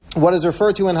what is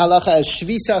referred to in halacha as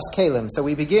shvisas kelim. So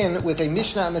we begin with a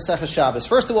Mishnah and Masechah Shabbos.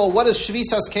 First of all, what does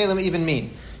shvisas kelim even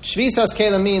mean? Shvisas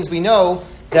kelim means we know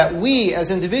that we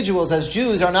as individuals, as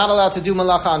Jews, are not allowed to do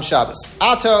malacha on Shabbos.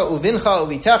 Ata uvincha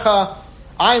uvitecha.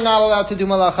 I'm not allowed to do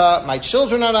malacha. My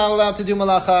children are not allowed to do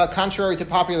malacha. Contrary to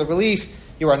popular belief,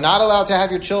 you are not allowed to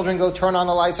have your children go turn on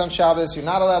the lights on Shabbos. You're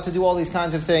not allowed to do all these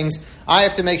kinds of things. I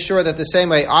have to make sure that the same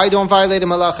way I don't violate a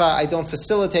malacha, I don't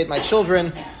facilitate my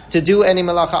children to do any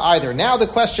malacha either. Now the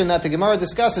question that the Gemara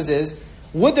discusses is,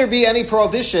 would there be any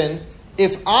prohibition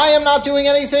if I am not doing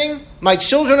anything, my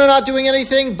children are not doing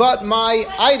anything, but my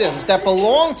items that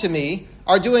belong to me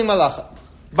are doing malacha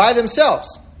by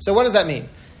themselves? So what does that mean?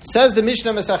 Says the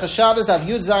Mishnah Masechah Shabbos, Daf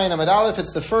Yud Zayin Amud Aleph,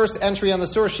 it's the first entry on the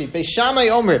source sheet. Beis Shammai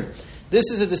Omrim. This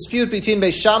is a dispute between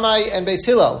Beis Shammai and Beis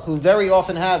Hillel, who very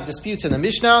often have disputes in the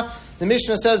Mishnah. The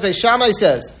Mishnah says, Beis Shammai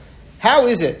says, how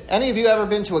is it? Any of you ever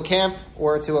been to a camp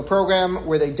or to a program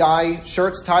where they dye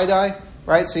shirts, tie-dye?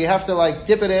 Right? So you have to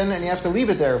dip it in and you have to leave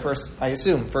it there for, I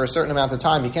assume, for a certain amount of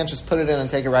time. You can't just put it in and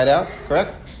take it right out,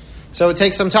 correct? So it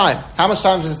takes some time. How much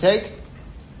time does it take?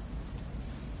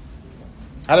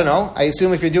 I don't know. I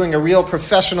assume if you're doing a real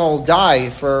professional dye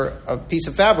for a piece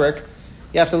of fabric,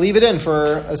 you have to leave it in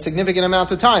for a significant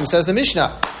amount of time, says the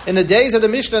Mishnah. In the days of the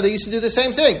Mishnah, they used to do the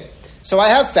same thing. So I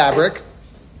have fabric,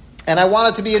 and I want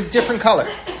it to be a different color.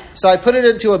 So I put it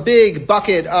into a big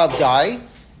bucket of dye,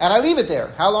 and I leave it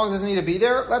there. How long does it need to be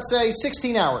there? Let's say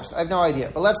 16 hours. I have no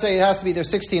idea. But let's say it has to be there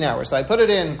 16 hours. So I put it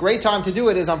in. Great time to do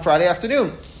it is on Friday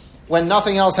afternoon, when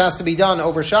nothing else has to be done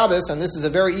over Shabbos, and this is a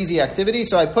very easy activity.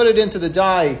 So I put it into the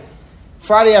dye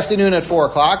Friday afternoon at 4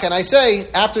 o'clock, and I say,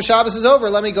 after Shabbos is over,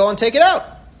 let me go and take it out.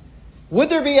 Would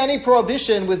there be any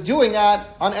prohibition with doing that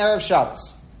on Erev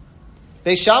Shabbos?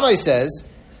 Beis Shammai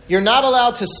says, you're not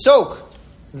allowed to soak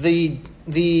the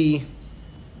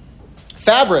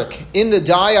fabric in the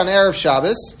dye on Erev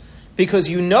Shabbos, because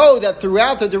you know that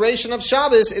throughout the duration of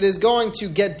Shabbos, it is going to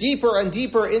get deeper and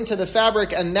deeper into the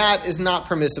fabric, and that is not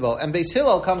permissible. And Beis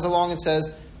Hillel comes along and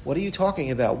says, what are you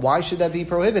talking about? Why should that be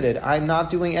prohibited? I'm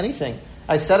not doing anything.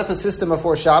 I set up a system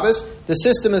before Shabbos. The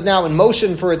system is now in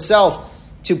motion for itself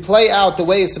to play out the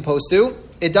way it's supposed to.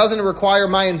 It doesn't require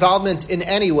my involvement in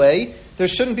any way. There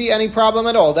shouldn't be any problem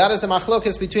at all. That is the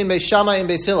machlokes between Beis Shammai and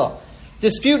Beis Hillel.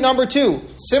 Dispute number 2,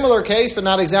 similar case, but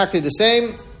not exactly the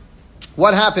same.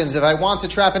 What happens if I want to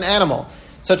trap an animal?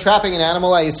 So trapping an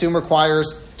animal, I assume,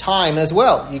 requires time as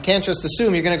well. You can't just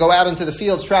assume you're going to go out into the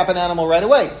fields, trap an animal right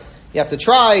away. You have to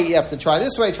try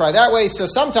this way, try that way. So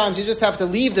sometimes you just have to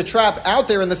leave the trap out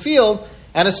there in the field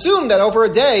and assume that over a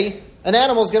day, an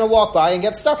animal is going to walk by and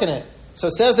get stuck in it. So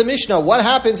says the Mishnah, what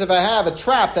happens if I have a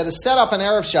trap that is set up on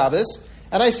Erev Shabbos,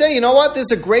 and I say, you know what,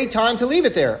 this is a great time to leave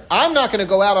it there. I'm not going to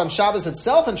go out on Shabbos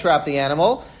itself and trap the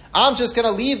animal. I'm just going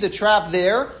to leave the trap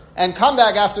there and come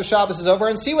back after Shabbos is over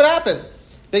and see what happened.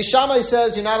 Beis Shammai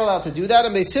says you're not allowed to do that,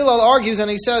 and Beis Hillel argues,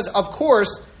 and he says, of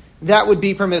course, that would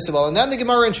be permissible. And then the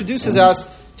Gemara introduces us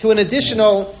to an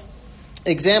additional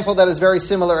example that is very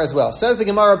similar as well. Says the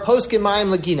Gemara, poskim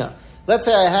mayim legina. Let's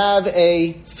say I have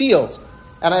a field,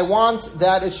 and I want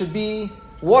that it should be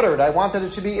watered. I want that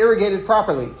it should be irrigated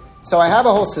properly. So I have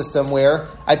a whole system where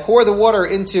I pour the water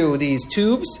into these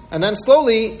tubes, and then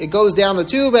slowly it goes down the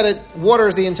tube and it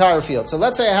waters the entire field. So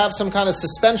let's say I have some kind of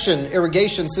suspension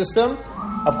irrigation system.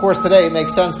 Of course, today it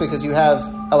makes sense because you have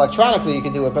electronically you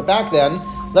can do it. But back then,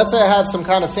 let's say I had some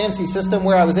kind of fancy system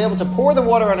where I was able to pour the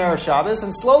water on Erev Shabbos,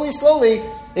 and slowly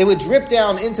it would drip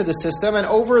down into the system, and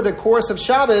over the course of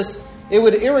Shabbos, it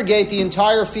would irrigate the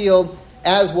entire field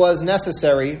as was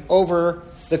necessary over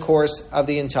the course of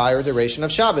the entire duration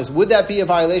of Shabbos. Would that be a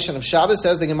violation of Shabbos?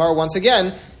 Says the Gemara once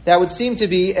again, that would seem to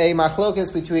be a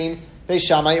machlokes between Beis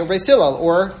Shammai or Beis Hillel.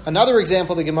 Or another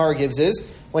example the Gemara gives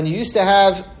is, when you used to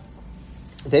have,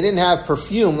 they didn't have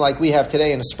perfume like we have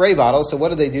today in a spray bottle, so what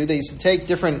did they do? They used to take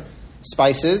different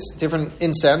spices, different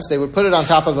incense, they would put it on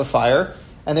top of a fire,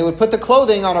 and they would put the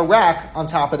clothing on a rack on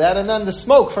top of that, and then the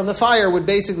smoke from the fire would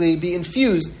basically be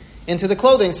infused into the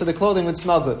clothing, so the clothing would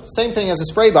smell good. Same thing as a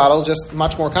spray bottle, just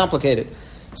much more complicated.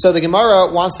 So the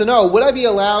Gemara wants to know, would I be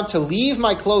allowed to leave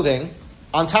my clothing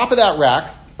on top of that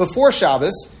rack before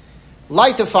Shabbos,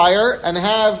 light the fire, and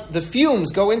have the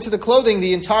fumes go into the clothing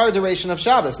the entire duration of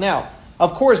Shabbos? Now,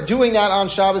 of course, doing that on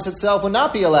Shabbos itself would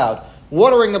not be allowed.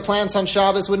 Watering the plants on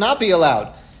Shabbos would not be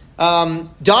allowed.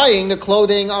 Dyeing the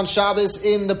clothing on Shabbos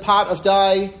in the pot of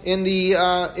dye, in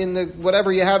the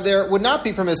whatever you have there, would not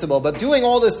be permissible. But doing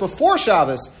all this before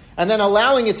Shabbos and then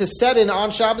allowing it to set in on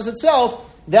Shabbos itself,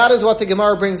 that is what the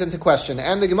Gemara brings into question.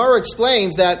 And the Gemara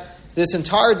explains that this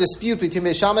entire dispute between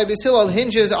Beis Shammai and Beis Hillel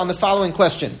hinges on the following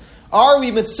question. Are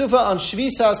we mitzuva on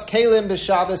shvisas kelim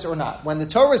b'Shabbos or not? When the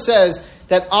Torah says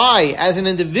that I, as an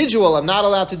individual, am not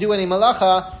allowed to do any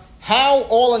malacha, how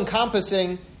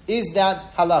all-encompassing is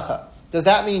that halacha? Does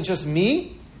that mean just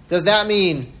me? Does that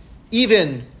mean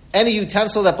even any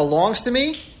utensil that belongs to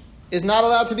me is not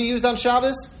allowed to be used on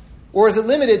Shabbos? Or is it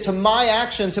limited to my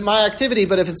action, to my activity,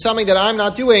 but if it's something that I'm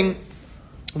not doing,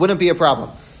 wouldn't be a problem?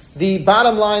 The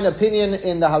bottom line opinion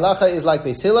in the halacha is like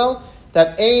Beis Hillel,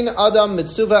 that ein adam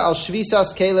mitzuva al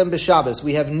shvisas kelim b'Shabbos.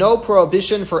 We have no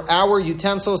prohibition for our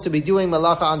utensils to be doing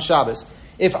malacha on Shabbos.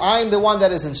 If I'm the one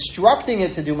that is instructing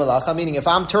it to do malacha, meaning if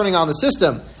I'm turning on the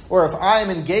system, or if I'm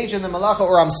engaged in the malacha,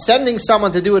 or I'm sending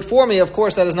someone to do it for me, of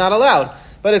course that is not allowed.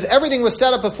 But if everything was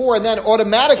set up before and then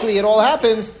automatically it all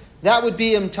happens, that would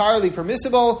be entirely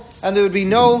permissible, and there would be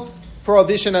no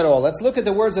prohibition at all. Let's look at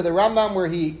the words of the Rambam where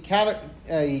he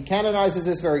canonizes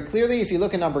this very clearly. If you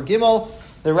look at number Gimel,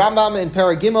 the Rambam in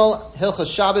Parag Gimel,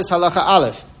 Hilchos Shabbos Halacha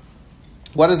Aleph.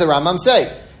 What does the Rambam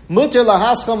say? Muter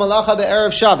lahaschol malacha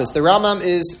be'erev Shabbos. The Rambam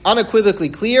is unequivocally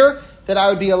clear that I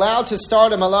would be allowed to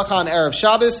start a malacha on Erev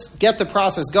Shabbos, get the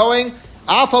process going,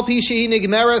 afal pi shehi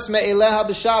nigmeres me'eleha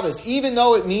b'Shabbos, even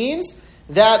though it means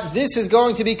that this is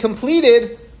going to be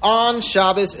completed on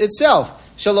Shabbos itself.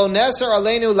 Shelo neser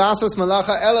aleinu lasos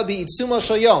malacha ela bi'itzumo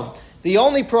shel yom. The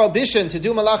only prohibition to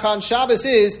do malacha on Shabbos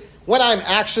is when I'm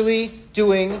actually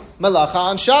doing malacha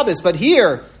on Shabbos. But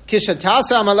here,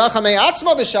 kishatasa malacha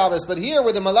me'atzma b'Shabbos. But here,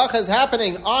 where the malacha is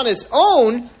happening on its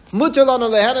own, muter lanu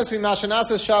lehenes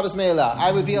b'mashanasas Shabbos me'ela.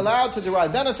 I would be allowed to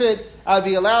derive benefit. I would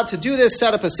be allowed to do this,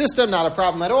 set up a system, not a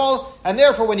problem at all. And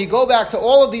therefore, when you go back to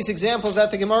all of these examples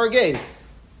that the Gemara gave,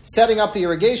 setting up the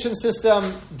irrigation system,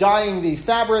 dyeing the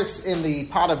fabrics in the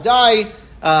pot of dye.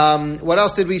 What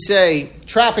else did we say?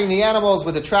 Trapping the animals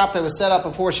with a trap that was set up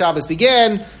before Shabbos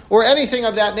began, or anything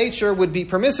of that nature would be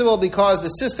permissible because the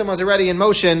system was already in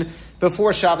motion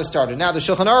before Shabbos started. Now, the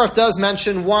Shulchan Aruch does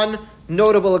mention one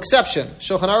notable exception.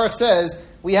 Shulchan Aruch says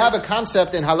we have a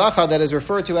concept in halacha that is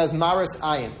referred to as maris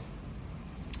ayin.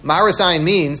 Maris ayin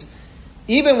means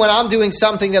even when I'm doing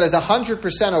something that is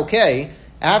 100% okay,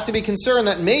 I have to be concerned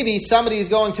that maybe somebody is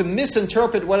going to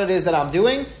misinterpret what it is that I'm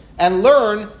doing and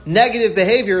learn negative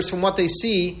behaviors from what they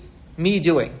see me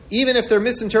doing, even if they're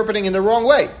misinterpreting in the wrong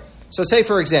way. So say,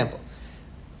 for example,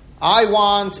 I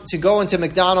want to go into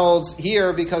McDonald's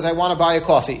here because I want to buy a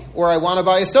coffee, or I want to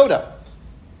buy a soda.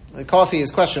 The coffee is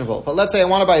questionable, but let's say I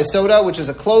want to buy a soda, which is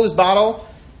a closed bottle.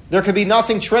 There could be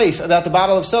nothing treif about the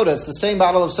bottle of soda. It's the same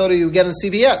bottle of soda you get in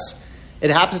CVS. It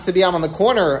happens to be I'm on the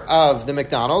corner of the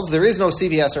McDonald's. There is no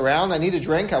CVS around. I need a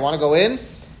drink. I want to go in.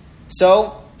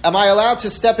 So am I allowed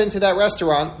to step into that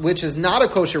restaurant, which is not a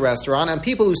kosher restaurant, and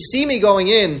people who see me going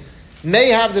in may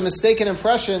have the mistaken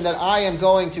impression that I am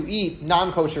going to eat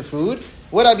non-kosher food?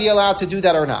 Would I be allowed to do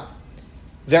that or not?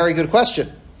 Very good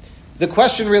question. The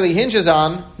question really hinges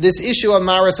on this issue of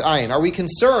maris ayin. Are we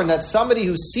concerned that somebody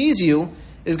who sees you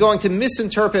is going to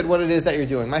misinterpret what it is that you're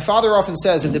doing? My father often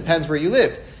says it depends where you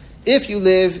live. If you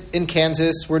live in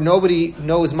Kansas, where nobody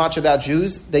knows much about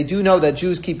Jews, they do know that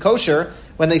Jews keep kosher.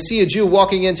 When they see a Jew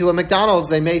walking into a McDonald's,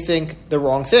 they may think the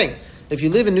wrong thing. If you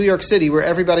live in New York City, where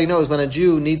everybody knows when a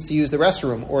Jew needs to use the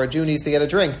restroom or a Jew needs to get a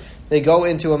drink, they go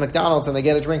into a McDonald's and they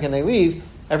get a drink and they leave.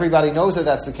 Everybody knows that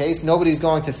that's the case. Nobody's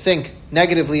going to think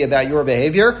negatively about your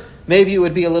behavior. Maybe it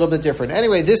would be a little bit different.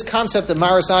 Anyway, this concept of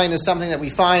maris ayin is something that we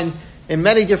find in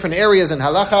many different areas in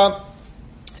halacha.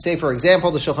 Say, for example,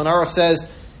 the Shulchan Aruch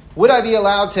says, would I be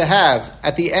allowed to have,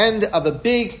 at the end of a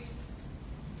big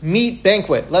meat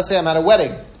banquet, let's say I'm at a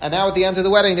wedding, and now at the end of the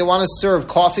wedding they want to serve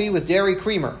coffee with dairy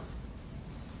creamer.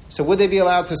 So would they be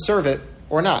allowed to serve it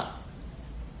or not?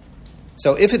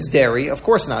 So if it's dairy, of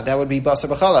course not. That would be basar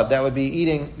b'chalav. That would be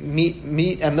eating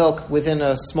meat and milk within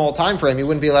a small time frame. You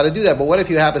wouldn't be allowed to do that. But what if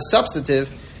you have a substitute,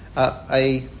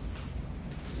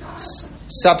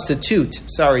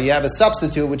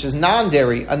 which is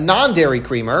non-dairy, a non-dairy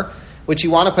creamer, which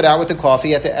you want to put out with the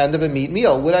coffee at the end of a meat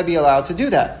meal? Would I be allowed to do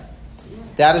that?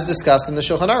 That is discussed in the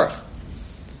Shulchan Aruch.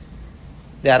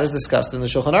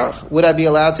 Would I be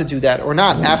allowed to do that or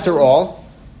not? After all,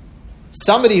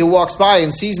 somebody who walks by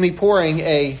and sees me pouring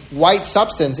a white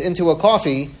substance into a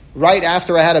coffee right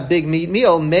after I had a big meat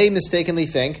meal may mistakenly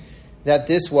think that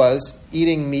this was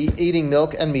eating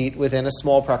milk and meat within a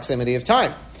small proximity of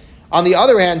time. On the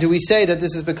other hand, do we say that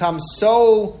this has become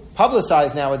so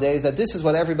publicized nowadays that this is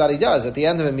what everybody does? At the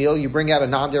end of a meal, you bring out a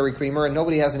non-dairy creamer and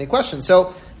nobody has any questions.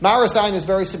 So maris ayin is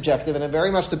very subjective, and it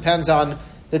very much depends on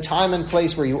the time and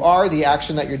place where you are, the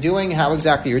action that you're doing, how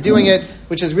exactly you're doing it,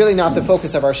 which is really not the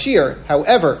focus of our shiur.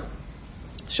 However,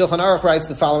 Shulchan Aruch writes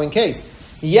the following case.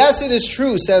 Yes, it is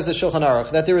true, says the Shulchan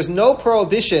Aruch, that there is no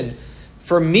prohibition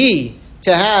for me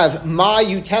to have my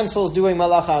utensils doing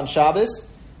malacha on Shabbos.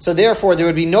 So therefore, there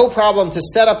would be no problem to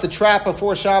set up the trap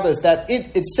before Shabbos that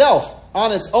it itself,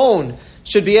 on its own,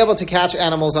 should be able to catch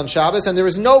animals on Shabbos. And there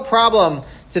is no problem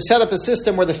to set up a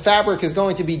system where the fabric is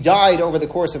going to be dyed over the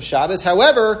course of Shabbos.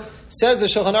 However, says the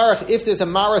Shulchan Aruch, if there's a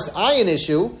maras ayin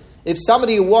issue, if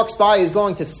somebody who walks by is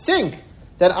going to think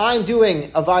that I'm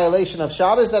doing a violation of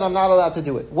Shabbos, then I'm not allowed to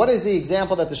do it. What is the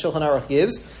example that the Shulchan Aruch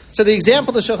gives? So the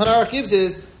example the Shulchan Aruch gives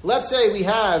is, let's say we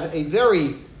have a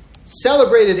very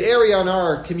celebrated area in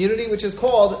our community which is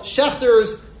called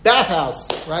Schechter's Bathhouse,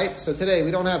 right? So today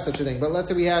we don't have such a thing, but let's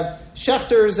say we have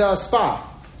Schechter's Spa.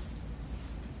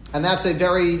 And that's a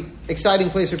very exciting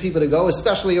place for people to go,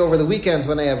 especially over the weekends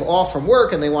when they have off from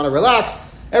work and they want to relax.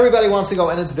 Everybody wants to go,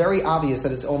 and it's very obvious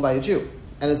that it's owned by a Jew.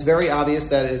 And it's very obvious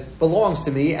that it belongs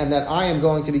to me and that I am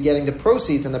going to be getting the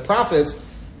proceeds and the profits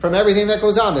from everything that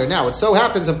goes on there. Now, it so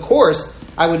happens, of course,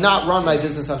 I would not run my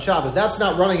business on Shabbos. That's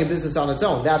not running a business on its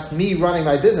own. That's me running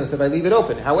my business if I leave it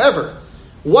open. However,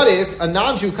 what if a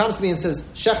non-Jew comes to me and says,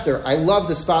 Schechter, I love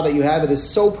the spa that you have. It is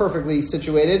so perfectly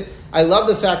situated. I love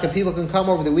the fact that people can come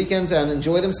over the weekends and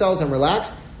enjoy themselves and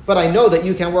relax, but I know that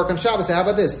you can't work on Shabbos. So how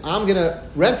about this? I'm going to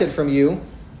rent it from you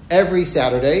every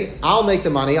Saturday. I'll make the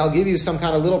money. I'll give you some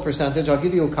kind of little percentage. I'll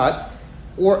give you a cut.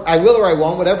 Or I will or I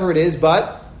won't, whatever it is,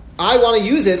 but I want to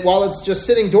use it while it's just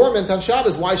sitting dormant on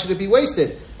Shabbos. Why should it be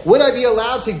wasted? Would I be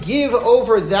allowed to give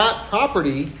over that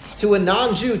property to a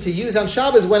non-Jew to use on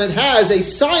Shabbos when it has a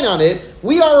sign on it?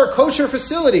 We are a kosher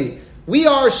facility. We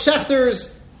are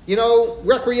Schechter's,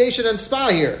 recreation and spa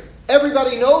here.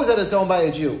 Everybody knows that it's owned by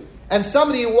a Jew. And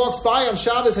somebody who walks by on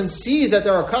Shabbos and sees that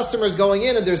there are customers going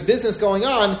in and there's business going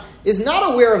on is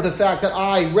not aware of the fact that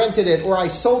I rented it or I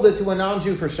sold it to a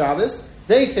non-Jew for Shabbos.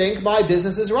 They think my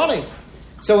business is running.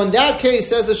 So in that case,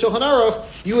 says the Shulchan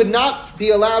Aruch, you would not be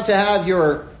allowed to have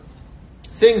your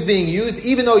things being used,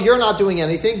 even though you're not doing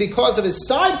anything, because of his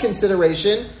side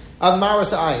consideration of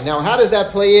maras ayin. Now, how does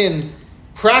that play in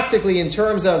practically in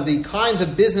terms of the kinds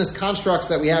of business constructs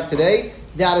that we have today?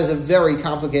 That is a very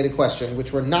complicated question,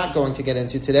 which we're not going to get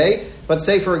into today. But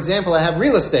say, for example, I have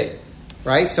real estate,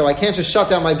 right? So I can't just shut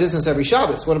down my business every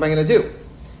Shabbos. What am I going to do?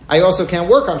 I also can't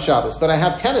work on Shabbos, but I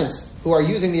have tenants who are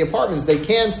using the apartments. They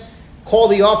can't call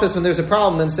the office when there's a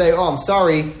problem and say, I'm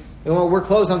sorry, we're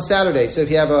closed on Saturday. So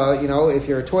if you have if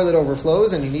your toilet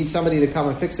overflows and you need somebody to come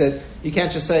and fix it, you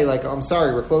can't just say, I'm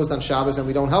sorry, we're closed on Shabbos and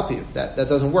we don't help you. That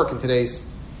doesn't work in today's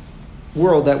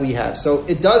world that we have. So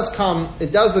it does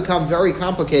become very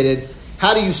complicated.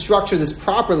 How do you structure this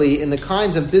properly in the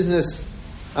kinds of business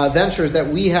ventures that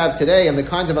we have today and the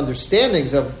kinds of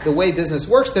understandings of the way business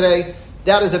works today?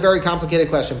 That is a very complicated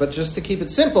question. But just to keep it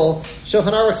simple,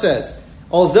 Shulchan Aruch says,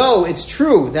 although it's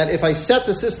true that if I set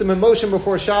the system in motion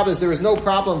before Shabbos, there is no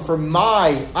problem for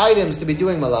my items to be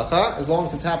doing malacha, as long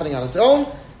as it's happening on its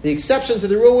own. The exception to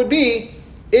the rule would be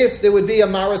if there would be a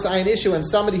maras ayin issue and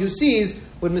somebody who sees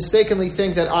would mistakenly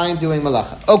think that I am doing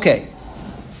malacha. Okay,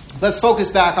 let's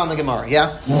focus back on the Gemara,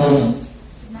 yeah? Is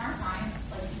maras ayin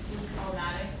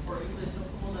problematic, or is it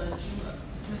difficult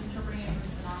to misinterpreting it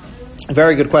versus non-Jew?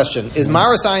 Very good question. Is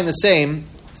maras ayin the same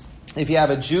if you have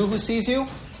a Jew who sees you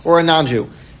or a non-Jew?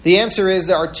 The answer is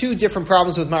there are two different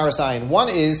problems with maras ayin. One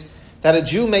is that a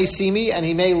Jew may see me and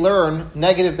he may learn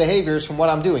negative behaviors from what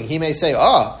I'm doing. He may say,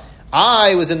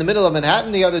 I was in the middle of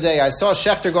Manhattan the other day. I saw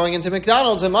Schechter going into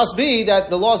McDonald's. It must be that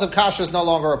the laws of kashrus no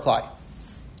longer apply.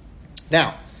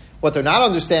 Now, what they're not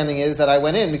understanding is that I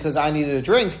went in because I needed a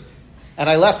drink and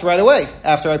I left right away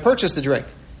after I purchased the drink.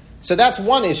 So that's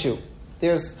one issue.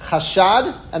 There's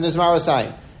chashad and there's maras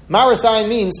ayin. Maras ayin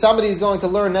means somebody is going to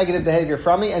learn negative behavior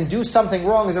from me and do something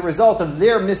wrong as a result of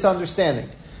their misunderstanding.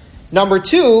 Number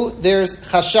two, there's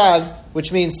chashad,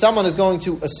 which means someone is going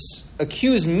to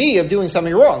accuse me of doing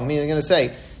something wrong. Meaning, they're going to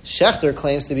say, Schechter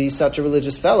claims to be such a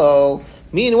religious fellow.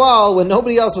 Meanwhile, when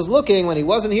nobody else was looking, when he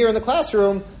wasn't here in the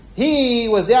classroom, he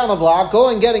was down the block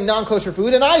getting non-kosher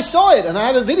food, and I saw it, and I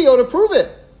have a video to prove it.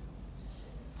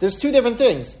 There's two different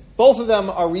things. Both of them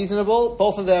are reasonable.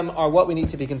 Both of them are what we need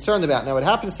to be concerned about. Now, it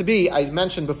happens to be, I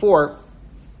mentioned before,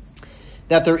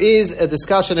 that there is a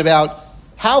discussion about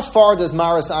how far does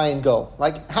maras ayin go?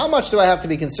 Like, how much do I have to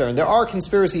be concerned? There are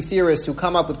conspiracy theorists who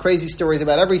come up with crazy stories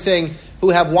about everything, who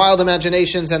have wild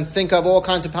imaginations and think of all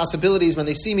kinds of possibilities. When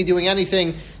they see me doing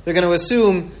anything, they're going to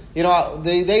assume,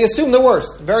 they assume the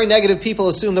worst. Very negative people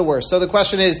assume the worst. So the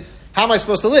question is, how am I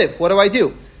supposed to live? What do I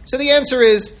do? So the answer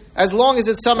is, as long as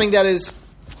it's something that is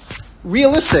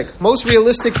realistic. Most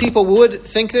realistic people would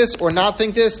think this or not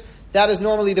think this. That is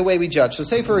normally the way we judge. So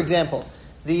say, for example,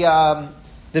 the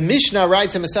Mishnah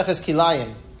writes in Maseches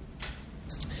Kilayim.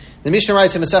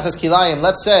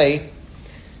 Let's say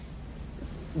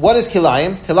what is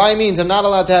kilayim? Kilayim means I'm not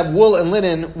allowed to have wool and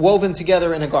linen woven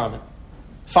together in a garment.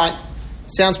 Fine.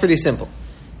 Sounds pretty simple.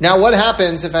 Now, what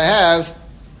happens if I have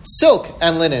silk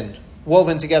and linen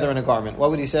woven together in a garment?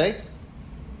 What would you say?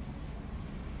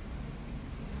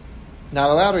 Not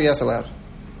allowed or yes allowed?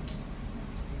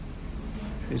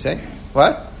 You say?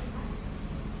 What?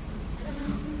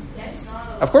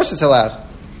 Of course it's allowed.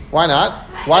 Why not?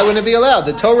 Why wouldn't it be allowed?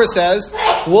 The Torah says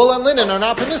wool and linen are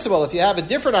not permissible. If you have a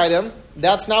different item,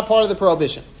 that's not part of the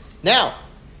prohibition. Now,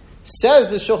 says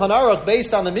the Shulchan Aruch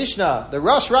based on the Mishnah, the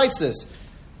Rosh writes this,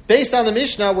 based on the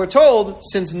Mishnah, we're told,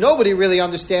 since nobody really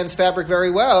understands fabric very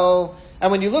well,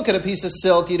 and when you look at a piece of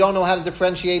silk, you don't know how to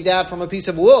differentiate that from a piece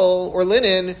of wool or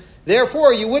linen,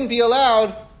 therefore you wouldn't be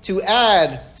allowed to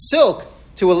add silk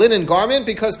to a linen garment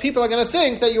because people are going to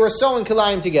think that you are sewing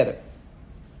kilayim together.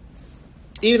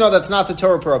 Even though that's not the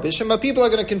Torah prohibition, but people are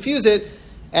going to confuse it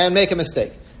and make a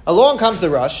mistake. Along comes the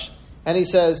Rosh, and he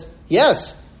says,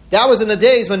 yes, that was in the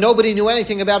days when nobody knew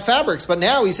anything about fabrics, but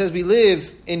now he says we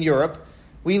live in Europe,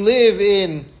 we live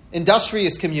in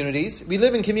industrious communities, we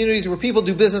live in communities where people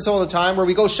do business all the time, where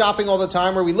we go shopping all the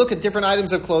time, where we look at different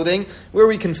items of clothing, where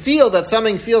we can feel that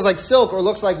something feels like silk or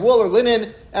looks like wool or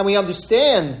linen, and we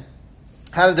understand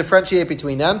how to differentiate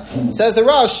between them. Says the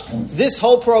Rosh, this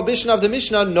whole prohibition of the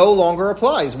Mishnah no longer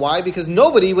applies. Why? Because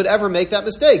nobody would ever make that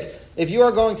mistake. If you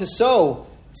are going to sew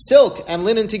silk and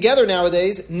linen together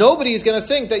nowadays, nobody is going to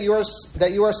think that you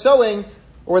are sewing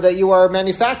or that you are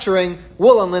manufacturing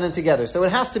wool and linen together. So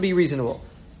it has to be reasonable.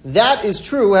 That is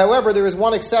true. However, there is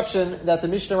one exception that the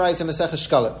Mishnah writes in Masechah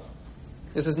Shkalim.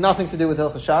 This has nothing to do with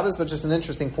Hilchos Shabbos, but just an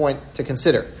interesting point to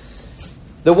consider.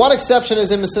 The one exception is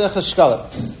in Masechah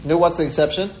Shkalim. You know what's the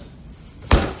exception?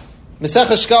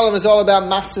 Masechah Shkalim is all about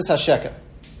Machzis HaShekel.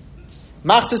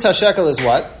 Machzis HaShekel is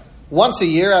what? Once a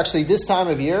year, actually this time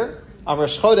of year, on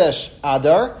Rosh Chodesh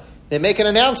Adar, they make an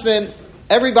announcement.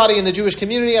 Everybody in the Jewish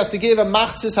community has to give a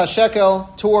Machzis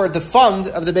HaShekel toward the fund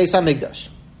of the Beis HaMikdash.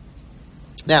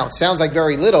 Now, it sounds like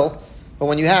very little, but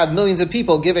when you have millions of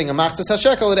people giving a Machzis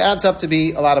HaShekel, it adds up to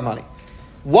be a lot of money.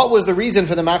 What was the reason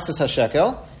for the Machzis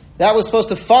HaShekel? That was supposed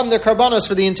to fund their karbanos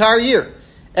for the entire year.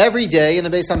 Every day in the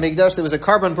Beis HaMikdash, there was a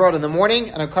carbon brought in the morning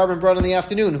and a carbon brought in the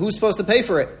afternoon. Who's supposed to pay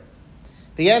for it?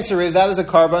 The answer is that is a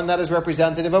carbon that is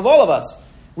representative of all of us.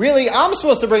 Really, I'm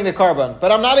supposed to bring the carbon,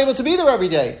 but I'm not able to be there every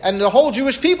day. And the whole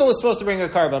Jewish people is supposed to bring a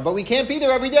carbon, but we can't be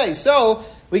there every day. So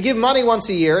we give money once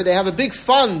a year. They have a big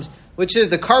fund, which is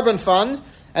the carbon fund.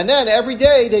 And then every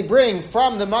day they bring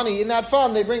from the money in that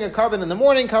fund, they bring a carbon in the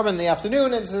morning, carbon in the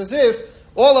afternoon. And it's as if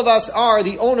all of us are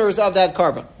the owners of that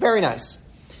carbon. Very nice.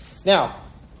 Now,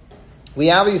 we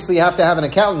obviously have to have an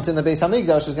accountant in the Beis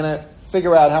HaMikdash who's going to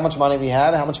figure out how much money we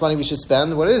have, how much money we should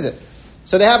spend, what is it?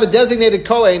 So they have a designated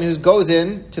Kohen who goes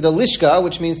in to the Lishka,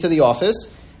 which means to the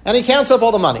office, and he counts up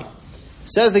all the money.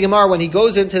 Says the Gemara, when he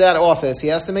goes into that office, he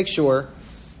has to make sure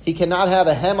he cannot have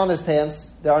a hem on his pants.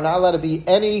 There are not allowed to be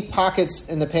any pockets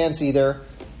in the pants either,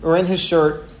 or in his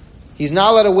shirt. He's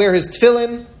not allowed to wear his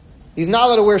tefillin. He's not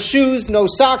allowed to wear shoes, no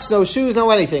socks, no shoes, no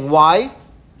anything. Why?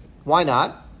 Why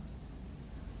not?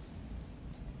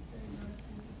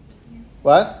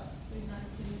 What?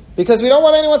 Because we don't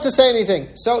want anyone to say anything.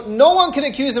 So no one can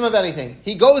accuse him of anything.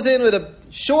 He goes in with a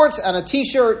shorts and a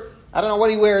t-shirt. I don't know what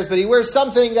he wears, but he wears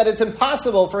something that it's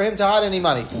impossible for him to hide any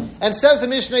money. And says the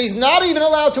Mishnah, he's not even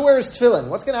allowed to wear his tefillin.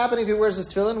 What's going to happen if he wears his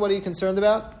tefillin? What are you concerned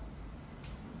about?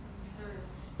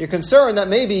 You're concerned that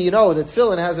maybe, you know, that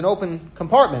tefillin has an open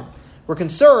compartment. We're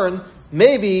concerned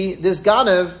maybe this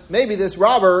ganav, maybe this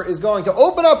robber is going to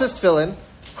open up his tefillin,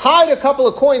 hide a couple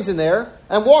of coins in there,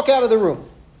 and walk out of the room.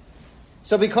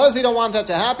 So because we don't want that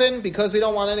to happen, because we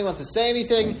don't want anyone to say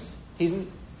anything, he's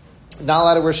not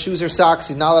allowed to wear shoes or socks.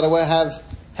 He's not allowed to have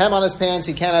hem on his pants.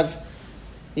 He can't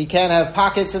have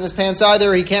pockets in his pants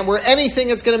either. He can't wear anything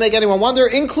that's going to make anyone wonder,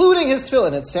 including his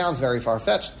tefillin. It sounds very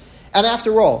far-fetched. And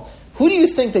after all, who do you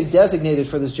think they designated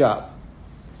for this job?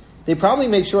 They probably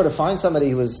made sure to find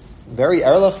somebody who was very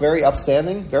erlich, very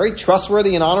upstanding, very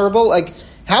trustworthy and honorable. Like,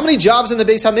 how many jobs in the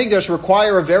Beis HaMikdash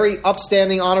require a very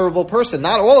upstanding, honorable person?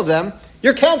 Not all of them.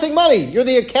 You're counting money. You're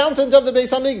the accountant of the Beis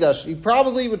HaMikdash. You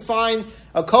probably would find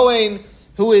a Kohen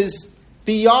who is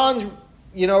beyond,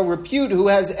 repute, who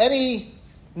has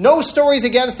no stories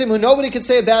against him, who nobody could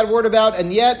say a bad word about,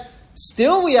 and yet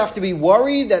still we have to be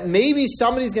worried that maybe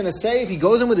somebody's going to say, if he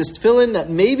goes in with his tefillin,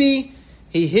 that maybe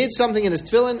he hid something in his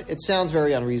tefillin. It sounds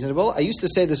very unreasonable. I used to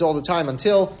say this all the time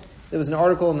until there was an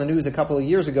article in the news a couple of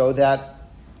years ago that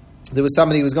there was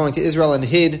somebody who was going to Israel and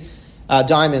hid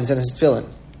diamonds in his tefillin.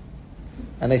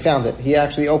 And they found it. He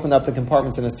actually opened up the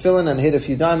compartments in his tefillin and hid a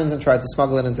few diamonds and tried to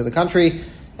smuggle it into the country.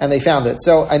 and they found it.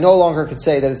 So I no longer could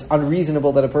say that it's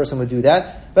unreasonable that a person would do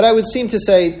that, but I would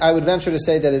venture to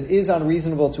say that it is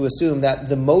unreasonable to assume that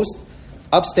the most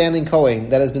upstanding Kohen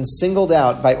that has been singled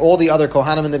out by all the other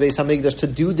Kohanim in the Beis HaMikdash to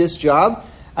do this job,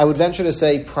 I would venture to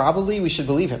say probably we should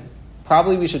believe him.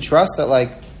 Probably we should trust that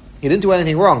he didn't do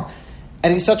anything wrong.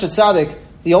 And he's such a tzaddik,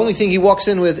 the only thing he walks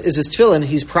in with is his tefillin.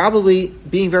 He's probably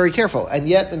being very careful. And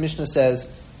yet the Mishnah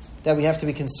says that we have to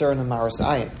be concerned with Maras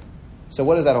Ayin. So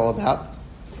what is that all about?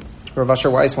 Rav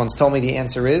Asher Weiss once told me the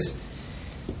answer is,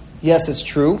 yes, it's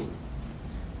true.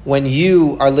 When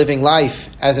you are living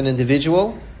life as an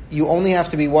individual, you only have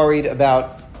to be worried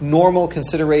about normal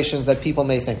considerations that people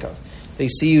may think of. They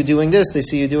see you doing this, they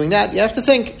see you doing that. You have to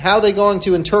think, how are they going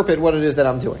to interpret what it is that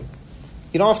I'm doing?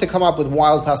 You don't have to come up with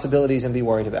wild possibilities and be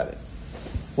worried about it.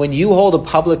 When you hold a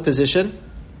public position,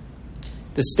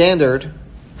 the standard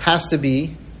has to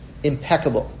be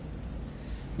impeccable.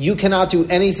 You cannot do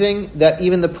anything that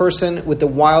even the person with the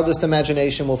wildest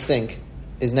imagination will think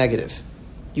is negative.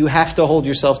 You have to hold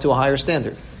yourself to a higher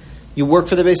standard. You work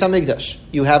for the Beis HaMikdash.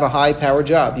 You have a high-powered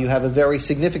job. You have a very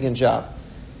significant job.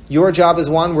 Your job is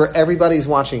one where everybody's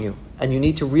watching you, and you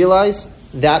need to realize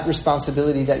that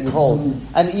responsibility that you hold.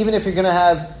 And even if you're going to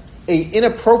have an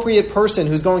inappropriate person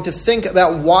who's going to think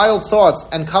about wild thoughts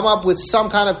and come up with some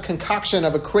kind of concoction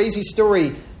of a crazy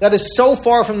story that is so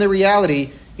far from the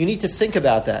reality, you need to think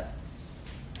about that.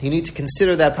 You need to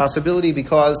consider that possibility,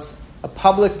 because a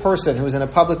public person who is in a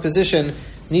public position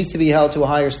needs to be held to a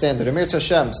higher standard. Amir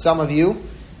Tashem, some of you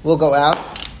will go out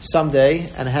someday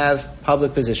and have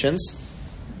public positions,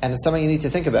 and it's something you need to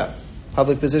think about.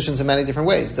 Public positions in many different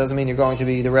ways. It doesn't mean you're going to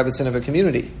be the Rebbetzin of a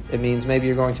community. It means maybe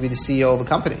you're going to be the CEO of a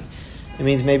company. It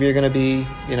means maybe you're going to be,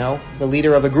 the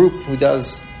leader of a group who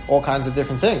does all kinds of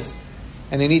different things.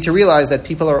 And you need to realize that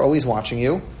people are always watching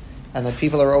you, and that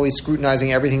people are always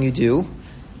scrutinizing everything you do,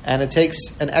 and it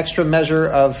takes an extra measure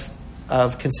of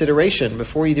consideration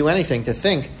before you do anything to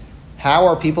think, how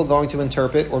are people going to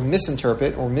interpret or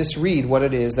misinterpret or misread what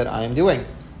it is that I am doing?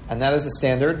 And that is the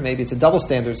standard. Maybe it's a double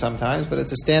standard sometimes, but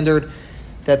it's a standard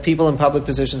that people in public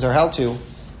positions are held to,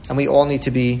 and we all need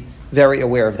to be very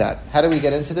aware of that. How do we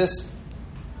get into this?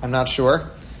 I'm not sure,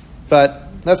 but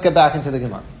let's get back into the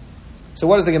Gemara. So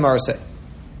what does the Gemara say?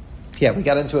 Yeah, we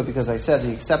got into it because I said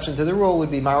the exception to the rule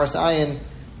would be Maras Ayin.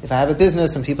 If I have a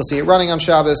business and people see it running on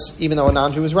Shabbos, even though a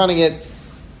non-Jew is running it,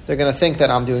 they're going to think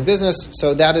that I'm doing business,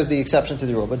 so that is the exception to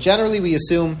the rule. But generally we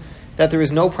assume that there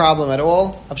is no problem at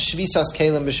all of Shvisas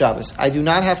Kelim b'Shabbos. I do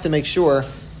not have to make sure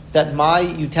that my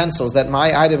utensils, that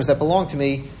my items that belong to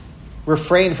me,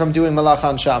 refrain from doing malacha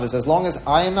on Shabbos. As long as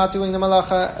I am not doing the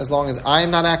malacha, as long as I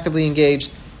am not actively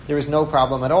engaged, there is no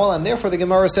problem at all. And therefore the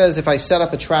Gemara says if I set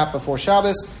up a trap before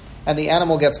Shabbos and the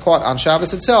animal gets caught on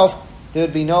Shabbos itself, there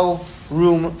would be no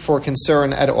room for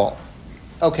concern at all.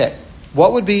 Okay,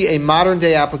 what would be a modern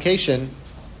day application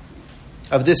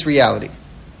of this reality?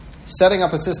 Setting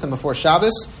up a system before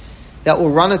Shabbos that will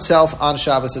run itself on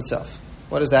Shabbos itself.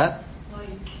 What is that? Lights.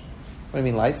 What do you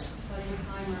mean lights?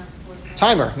 Like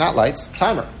Timer, not lights.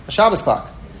 Timer, a Shabbos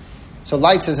clock. So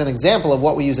lights is an example of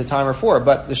what we use a timer for,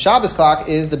 but the Shabbos clock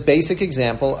is the basic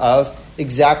example of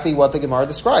exactly what the Gemara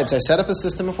describes. I set up a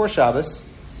system before Shabbos,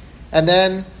 and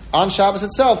then on Shabbos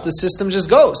itself, the system just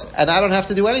goes, and I don't have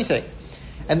to do anything.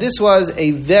 And this was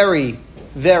a very,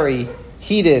 very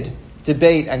heated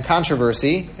debate and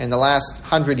controversy in the last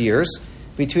 100 years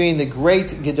between the great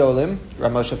Gedolim,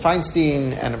 Rav Moshe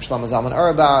Feinstein and Rav Shlomo Zalman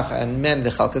Auerbach and the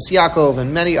Chalkas Yaakov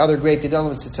and many other great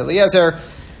Gedolim, Tzitz Eliezer.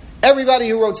 Everybody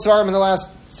who wrote Svarim in the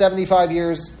last 75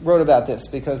 years wrote about this,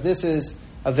 because this is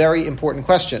a very important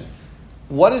question.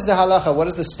 What is the halacha, what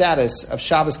is the status of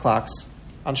Shabbos clocks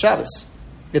on Shabbos?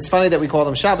 It's funny that we call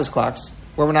them Shabbos clocks,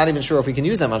 where we're not even sure if we can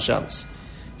use them on Shabbos.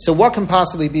 So what can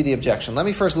possibly be the objection? Let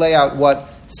me first lay out what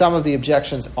some of the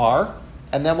objections are,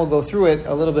 and then we'll go through it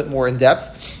a little bit more in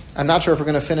depth. I'm not sure if we're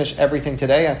going to finish everything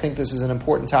today. I think this is an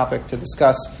important topic to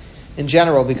discuss in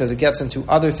general, because it gets into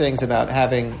other things about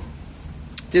having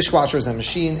dishwashers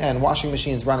and washing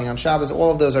machines running on Shabbos. All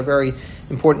of those are very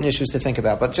important issues to think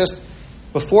about. But just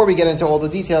before we get into all the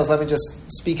details, let me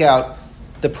just speak out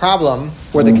the problem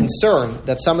or the concern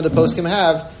that some of the poskim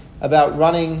have about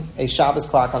running a Shabbos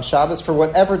clock on Shabbos for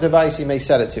whatever device you may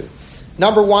set it to.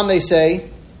 Number one, they say,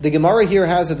 the Gemara here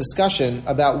has a discussion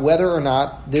about whether or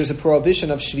not there's a prohibition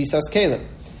of Shvisas Kelim.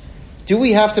 Do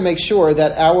we have to make sure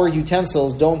that our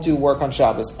utensils don't do work on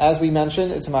Shabbos? As we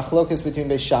mentioned, it's a machlokas between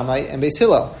Beis Shammai and Beis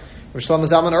Hillel. Rav Shlomo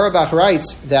Zalman Auerbach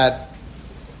writes that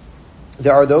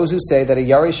there are those who say that a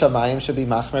Yarei Shamayim should be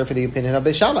machmer for the opinion of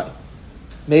Beis Shammai.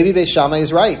 Maybe Beis Shammai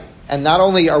is right. And not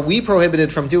only are we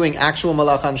prohibited from doing actual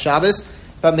malach on Shabbos,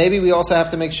 but maybe we also have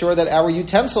to make sure that our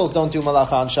utensils don't do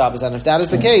malacha on Shabbos. And if that is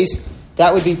the case,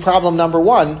 that would be problem number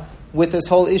one with this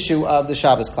whole issue of the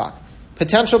Shabbos clock.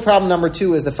 Potential problem number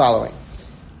two is the following.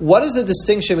 What is the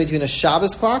distinction between a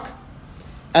Shabbos clock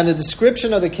and the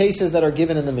description of the cases that are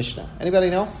given in the Mishnah? Anybody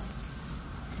know?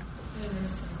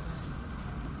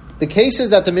 The cases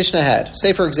that the Mishnah had.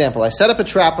 Say, for example, I set up a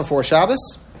trap before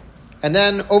Shabbos, and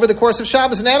then over the course of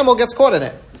Shabbos, an animal gets caught in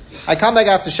it. I come back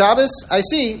after Shabbos, I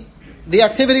see the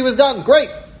activity was done. Great.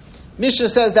 Mishnah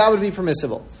says that would be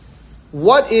permissible.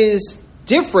 What is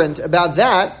different about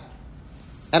that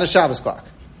and a Shabbos clock?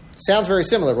 Sounds very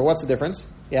similar, but what's the difference?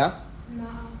 Yeah?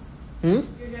 You're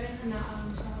getting hana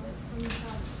on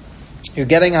Shabbos. You're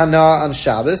getting hana on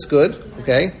Shabbos. Good.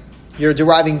 Okay. You're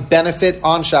deriving benefit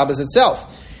on Shabbos itself.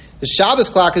 The Shabbos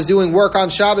clock is doing work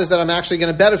on Shabbos that I'm actually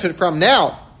going to benefit from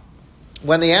now.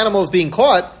 When the animal is being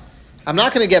caught, I'm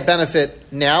not going to get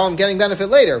benefit now. I'm getting benefit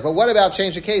later. But what about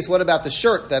change the case? What about the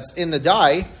shirt that's in the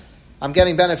dye? I'm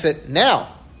getting benefit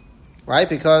now, right?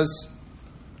 Because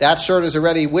that shirt is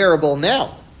already wearable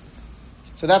now.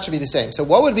 So that should be the same. So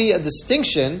what would be a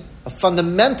distinction, a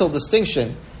fundamental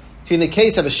distinction, between the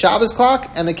case of a Shabbos clock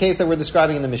and the case that we're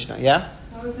describing in the Mishnah? Yeah?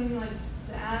 I was thinking, like,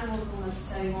 the animals when like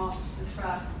setting off the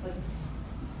trap,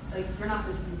 like you're not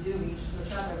supposed to be doing the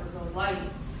trap, it was a light.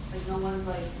 Like, no one's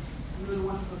like, you're the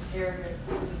one who prepared it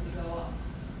for it to go up.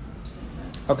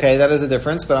 Okay, that is a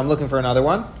difference, but I'm looking for another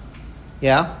one.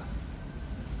 Yeah?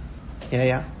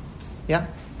 Yeah?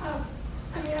 Oh,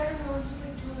 I mean, I don't know, just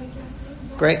like totally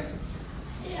guessing. Great.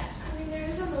 Yeah, I mean, there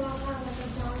is a malacha like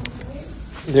a dyeing,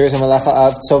 right? There is a malacha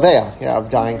of tzoveya, of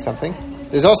dyeing something.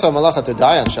 There's also a malacha to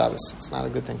dye on Shabbos. It's not a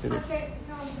good thing to do. Okay,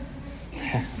 no, I'm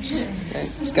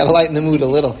Just got to lighten the mood a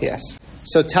little, yes.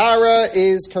 So Tara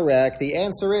is correct. The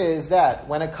answer is that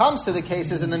when it comes to the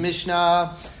cases in the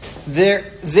Mishnah,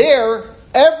 there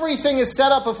everything is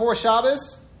set up before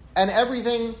Shabbos, and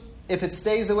everything, if it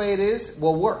stays the way it is,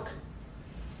 will work.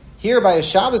 Here, by a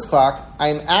Shabbos clock, I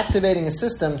am activating a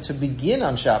system to begin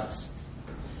on Shabbos.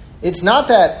 It's not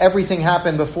that everything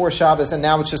happened before Shabbos and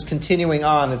now it's just continuing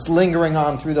on. It's lingering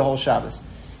on through the whole Shabbos.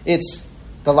 It's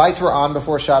the lights were on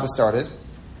before Shabbos started.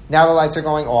 Now the lights are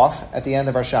going off at the end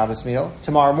of our Shabbos meal.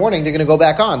 Tomorrow morning, they're going to go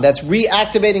back on. That's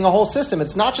reactivating a whole system.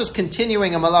 It's not just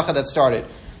continuing a malacha that started.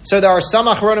 So there are some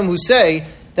achronim who say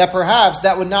that perhaps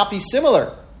that would not be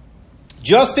similar.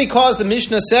 Just because the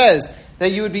Mishnah says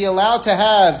that you would be allowed to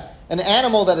have an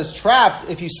animal that is trapped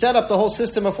if you set up the whole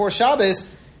system before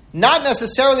Shabbos, not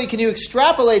necessarily can you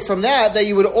extrapolate from that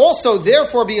you would also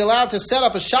therefore be allowed to set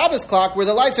up a Shabbos clock where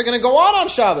the lights are going to go on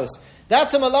Shabbos.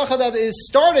 That's a malacha that is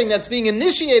starting, that's being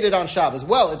initiated on Shabbos.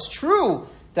 Well, it's true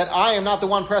that I am not the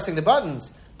one pressing the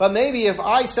buttons, but maybe if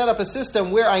I set up a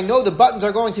system where I know the buttons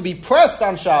are going to be pressed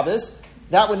on Shabbos,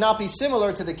 that would not be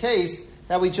similar to the case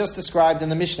that we just described in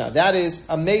the Mishnah. That is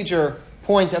a major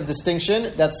point of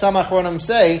distinction that some achronim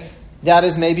say that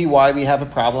is maybe why we have a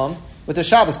problem with the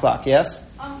Shabbos clock. Yes?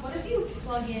 What if you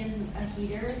plug in a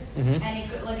heater and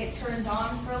it turns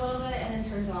on for a little bit and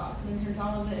then turns off and then turns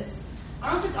on a little bit?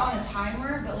 I don't know if it's on a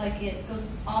timer, but like it goes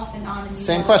off and on. And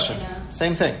same question.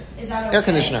 Same thing. Is that okay? Air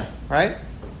conditioner, right?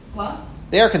 What?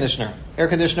 The air conditioner. Air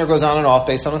conditioner goes on and off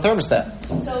based on a thermostat.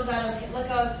 So is that okay?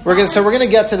 We're going to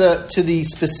get to the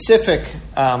specific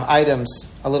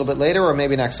items a little bit later, or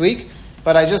maybe next week.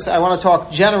 But I want to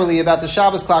talk generally about the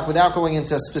Shabbos clock without going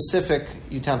into specific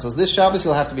utensils. This Shabbos,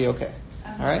 you'll have to be okay.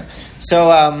 All right.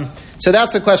 So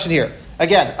that's the question here.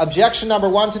 Again, objection number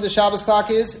one to the Shabbos clock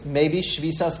is maybe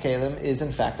Shvisas Kalim is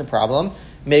in fact a problem.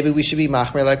 Maybe we should be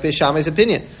machmer like Beis Shammai's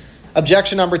opinion.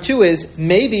 Objection number two is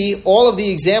maybe all of the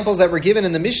examples that were given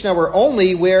in the Mishnah were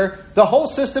only where the whole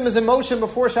system is in motion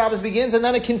before Shabbos begins and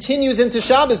then it continues into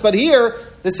Shabbos. But here,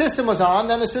 the system was on,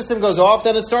 then the system goes off,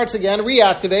 then it starts again,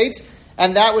 reactivates,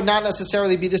 and that would not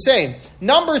necessarily be the same.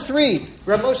 Number three,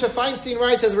 Rav Moshe Feinstein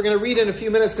writes, as we're going to read in a few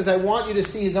minutes because I want you to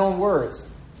see his own words.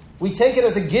 We take it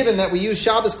as a given that we use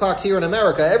Shabbos clocks here in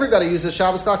America. Everybody uses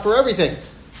Shabbos clock for everything.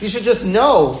 You should just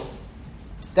know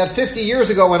that 50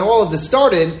 years ago when all of this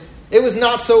started, it was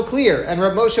not so clear, and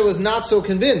Rav Moshe was not so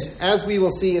convinced, as we will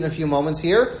see in a few moments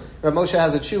here. Rav Moshe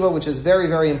has a tshuva, which is very,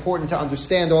 very important to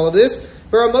understand all of this.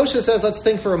 But Rav Moshe says, let's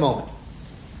think for a moment.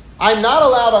 I'm not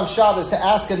allowed on Shabbos to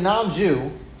ask a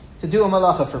non-Jew to do a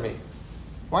malacha for me.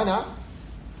 Why not?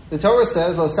 The Torah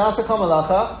says, Lo sasaka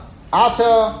malacha,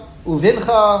 ata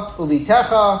uvincha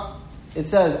uvitecha. It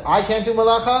says, I can't do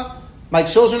malacha. My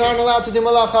children aren't allowed to do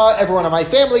malacha. Everyone in my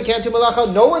family can't do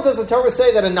malacha. Nowhere does the Torah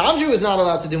say that a non-Jew is not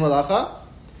allowed to do malacha.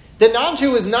 The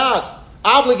non-Jew is not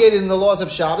obligated in the laws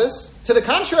of Shabbos. To the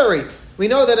contrary, we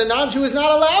know that a non-Jew is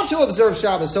not allowed to observe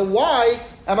Shabbos. So why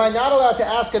am I not allowed to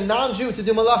ask a non-Jew to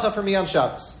do malacha for me on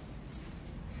Shabbos?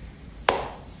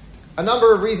 A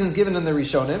number of reasons given in the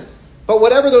Rishonim. But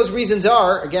whatever those reasons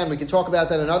are, again, we can talk about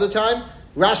that another time.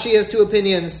 Rashi has 2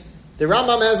 opinions. The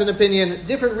Rambam has an opinion.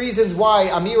 Different reasons why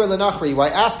Amira Lenachri, why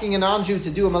asking a non-Jew to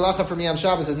do a malacha for me on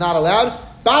Shabbos is not allowed.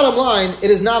 Bottom line,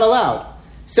 it is not allowed.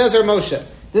 Says Rav Moshe.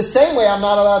 The same way I'm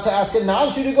not allowed to ask a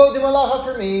non-Jew to go do malacha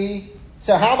for me.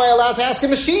 So how am I allowed to ask a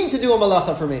machine to do a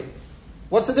malacha for me?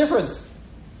 What's the difference?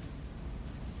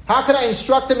 How can I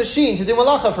instruct a machine to do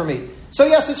malacha for me? So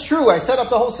yes, it's true. I set up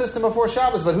the whole system before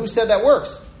Shabbos, but who said that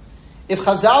works? If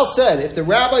Chazal said, if the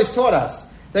rabbis taught us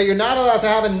that you're not allowed to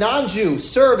have a non-Jew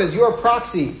serve as your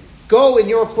proxy, go in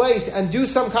your place and do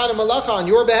some kind of malacha on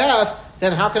your behalf,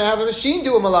 then how can I have a machine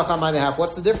do a malacha on my behalf?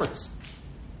 What's the difference?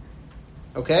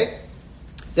 Okay?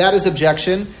 That is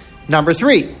objection number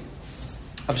 3.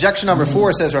 Objection number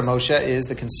 4, says Rav Moshe, is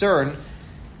the concern.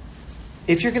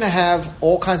 If you're going to have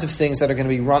all kinds of things that are going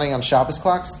to be running on Shabbos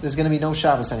clocks, there's going to be no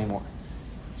Shabbos anymore.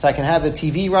 So I can have the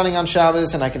TV running on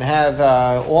Shabbos, and I can have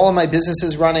all of my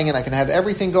businesses running, and I can have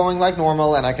everything going like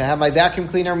normal, and I can have my vacuum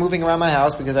cleaner moving around my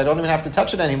house because I don't even have to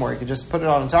touch it anymore. You can just put it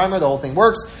on a timer, the whole thing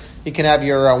works. You can have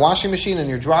your washing machine and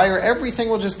your dryer. Everything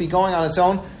will just be going on its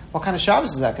own. What kind of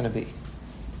Shabbos is that going to be?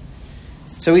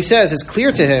 So he says it's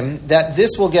clear to him that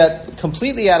this will get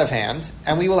completely out of hand,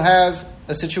 and we will have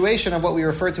a situation of what we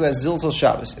refer to as Zilzal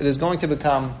Shabbos. It is going to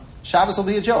become, Shabbos will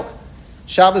be a joke.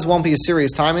 Shabbos won't be a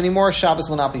serious time anymore. Shabbos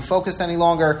will not be focused any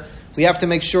longer. We have to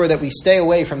make sure that we stay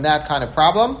away from that kind of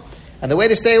problem. And the way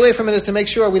to stay away from it is to make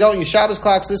sure we don't use Shabbos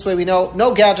clocks. This way we know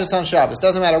no gadgets on Shabbos.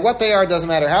 Doesn't matter what they are, doesn't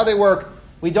matter how they work.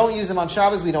 We don't use them on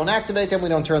Shabbos. We don't activate them. We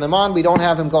don't turn them on. We don't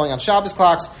have them going on Shabbos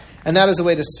clocks. And that is a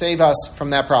way to save us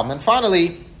from that problem. And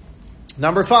finally,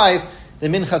 number 5, the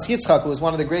Minchas Yitzchak, who is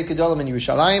one of the great Gedolim in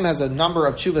Yerushalayim, has a number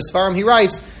of Tshuva Svarim. He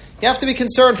writes, you have to be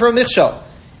concerned for a Michshol.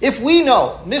 If we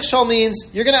know, Michshol means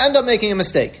you're going to end up making a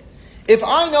mistake. If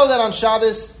I know that on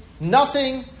Shabbos,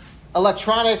 nothing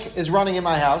electronic is running in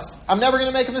my house, I'm never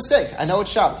going to make a mistake. I know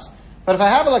it's Shabbos. But if I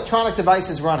have electronic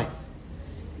devices running,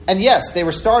 and yes, they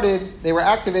were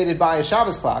activated by a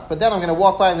Shabbos clock, but then I'm going to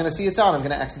walk by, I'm going to see it's on, I'm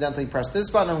going to accidentally press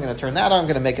this button, I'm going to turn that on, I'm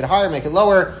going to make it higher, make it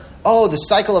lower. Oh, the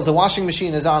cycle of the washing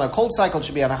machine is on a cold cycle, it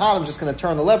should be on a hot, I'm just going to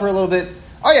turn the lever a little bit.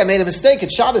 Oh yeah, I made a mistake,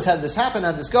 it's Shabbos, had this happen,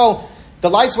 had this go. The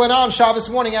lights went on Shabbos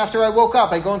morning after I woke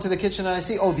up. I go into the kitchen and I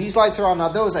see, oh, these lights are on,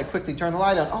 not those. I quickly turn the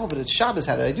light on. Oh, but it's Shabbos.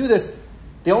 How did I do this?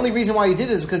 The only reason why you did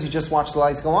it is because you just watched the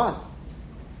lights go on.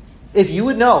 If you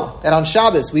would know that on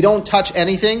Shabbos we don't touch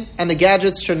anything and the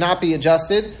gadgets should not be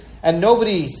adjusted and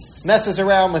nobody messes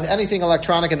around with anything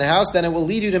electronic in the house, then it will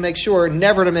lead you to make sure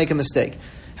never to make a mistake.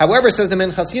 However, says the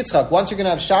Minchas Yitzchak, once you're going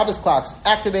to have Shabbos clocks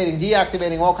activating,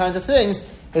 deactivating all kinds of things,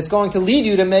 it's going to lead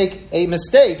you to make a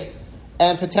mistake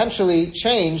and potentially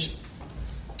change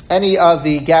any of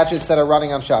the gadgets that are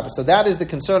running on Shabbos. So that is the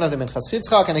concern of the Minchas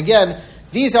Yitzchak. And again,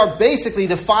 these are basically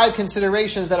the 5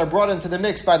 considerations that are brought into the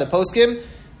mix by the poskim.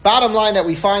 Bottom line that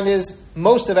we find is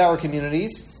most of our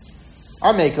communities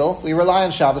are makel. We rely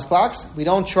on Shabbos clocks. We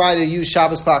don't try to use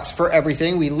Shabbos clocks for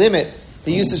everything. We limit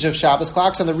the usage of Shabbos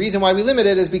clocks. And the reason why we limit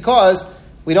it is because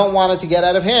we don't want it to get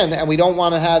out of hand and we don't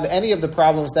want to have any of the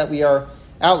problems that we are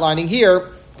outlining here,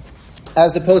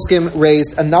 as the poskim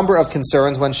raised a number of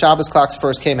concerns when Shabbos clocks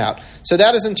first came out. So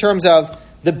that is in terms of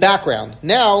the background.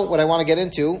 Now, what I want to get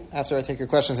into, after I take your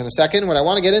questions in a second, what I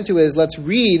want to get into is let's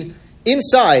read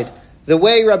inside the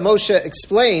way Rav Moshe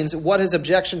explains what his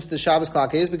objection to the Shabbos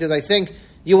clock is, because I think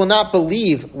you will not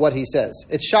believe what he says.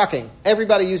 It's shocking.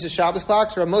 Everybody uses Shabbos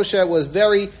clocks. Rav Moshe was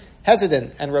very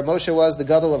hesitant, and Rav Moshe was the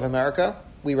Gadol of America.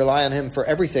 We rely on him for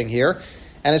everything here.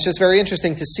 And it's just very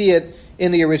interesting to see it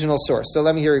in the original source. So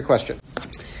let me hear your question.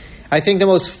 I think the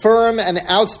most firm and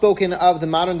outspoken of the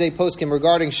modern-day poskim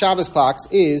regarding Shabbos clocks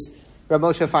is Rav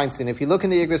Moshe Feinstein. If you look in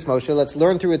the Igros Moshe, let's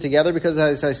learn through it together, because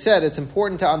as I said, it's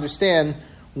important to understand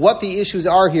what the issues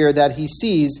are here that he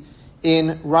sees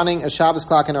in running a Shabbos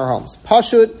clock in our homes.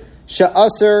 Pashut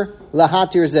sha'aser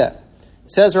lahatir zeh.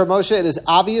 Says Rav Moshe, it is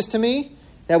obvious to me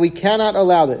that we cannot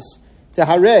allow this.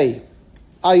 Teharei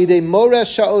al yidei moreh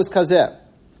sha'os kazeh.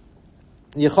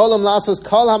 Yecholam lasos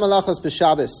kol hamalachos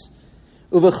b'Shabbos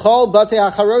uvechol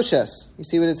batei hacharoshes. You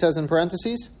see what it says in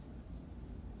parentheses?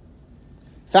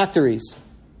 Factories.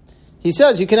 He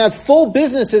says you can have full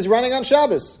businesses running on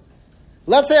Shabbos.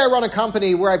 Let's say I run a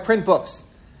company where I print books.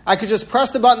 I could just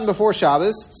press the button before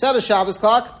Shabbos, set a Shabbos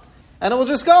clock, and it will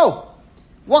just go.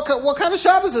 What kind of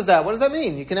Shabbos is that? What does that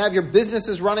mean? You can have your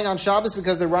businesses running on Shabbos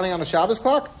because they're running on a Shabbos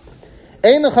clock?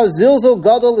 Ein lecha zilzol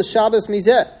gadol l'Shabbos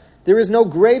mizeh. There is no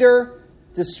greater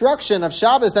destruction of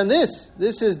Shabbos than this.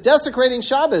 This is desecrating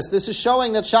Shabbos. This is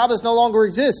showing that Shabbos no longer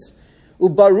exists.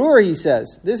 Ubarur, he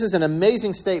says, this is an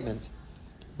amazing statement.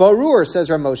 Barur, says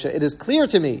Rav Moshe, it is clear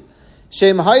to me,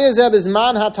 Shem hayazeh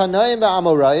bizman hatanaim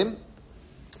va'amoraim,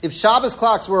 if Shabbos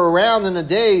clocks were around in the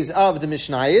days of the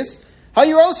Mishnayos,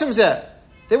 hayurosim zeh,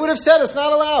 they would have said it's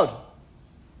not allowed.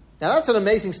 Now that's an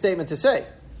amazing statement to say.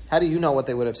 How do you know what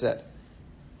they would have said?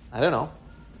 I don't know.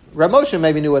 Rav Moshe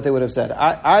maybe knew what they would have said.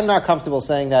 I'm not comfortable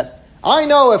saying that. I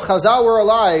know if Chazal were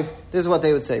alive, this is what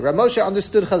they would say. Rav Moshe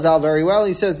understood Chazal very well.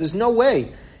 He says there's no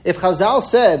way. If Chazal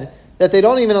said that they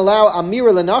don't even allow Amir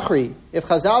Lenachri, if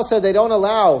Chazal said they don't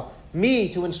allow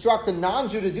me to instruct a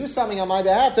non-Jew to do something on my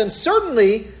behalf, then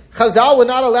certainly Chazal would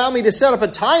not allow me to set up a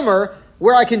timer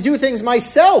where I can do things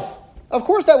myself. Of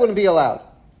course that wouldn't be allowed.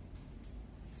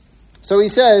 So he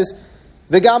says,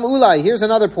 V'gam ulai, here's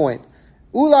another point.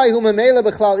 Ulai hu memela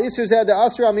b'chlal isur zeh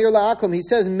de'asur amir la'akum. He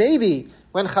says maybe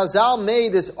when Chazal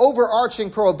made this overarching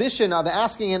prohibition of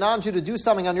asking a non-Jew to do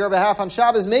something on your behalf on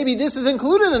Shabbos, maybe this is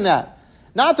included in that.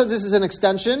 Not that this is an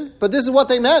extension, but this is what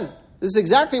they meant. This is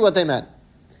exactly what they meant.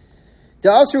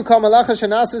 De'asru kal malacha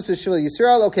shenasis b'shvil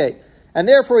Yisrael. Okay. And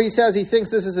therefore he says he thinks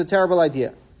this is a terrible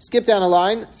idea. Skip down a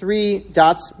line, 3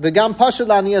 dots. V'gam pashut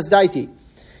la'niyas daiti.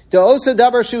 De'osa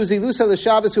davar shu zilusa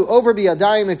l'Shabbos hu over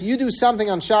biyadayim. If you do something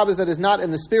on Shabbos that is not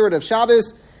in the spirit of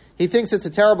Shabbos, he thinks it's a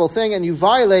terrible thing, and you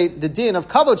violate the din of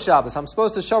kavod Shabbos. I'm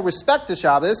supposed to show respect to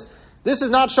Shabbos. This is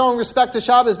not showing respect to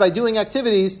Shabbos by doing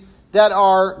activities that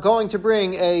are going to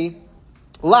bring a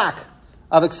lack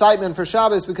of excitement for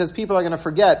Shabbos because people are going to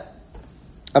forget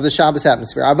of the Shabbos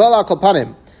atmosphere. Aval al kol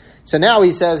panim. So now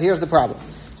he says, here's the problem.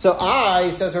 So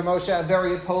I, says Rav Moshe, am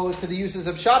very opposed to the uses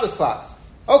of Shabbos clocks.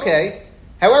 Okay.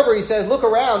 However, he says, look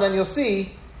around and you'll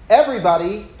see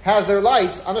everybody has their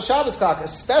lights on a Shabbos clock,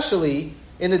 especially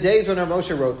in the days when Rav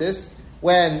Moshe wrote this,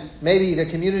 when maybe the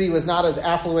community was not as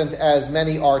affluent as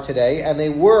many are today, and they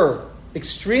were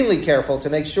extremely careful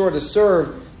to make sure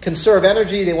to conserve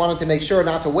energy. They wanted to make sure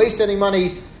not to waste any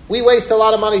money. We waste a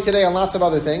lot of money today on lots of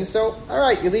other things. So, all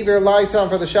right, you leave your lights on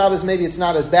for the Shabbos, maybe it's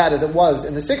not as bad as it was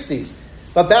in the 60s.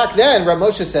 But back then, Rav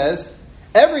Moshe says,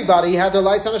 everybody had their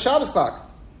lights on a Shabbos clock.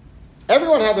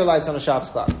 Everyone had their lights on a Shabbos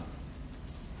clock.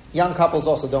 Young couples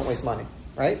also don't waste money,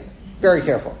 right? Very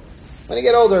careful. When you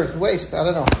get older, waste, I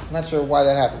don't know. I'm not sure why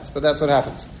that happens, but that's what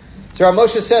happens. So Rav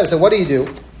Moshe says, so what do you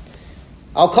do?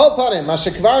 Al kol panim,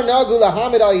 mashekvar nagu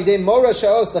lahamid al yidei mora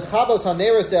shaos lechabos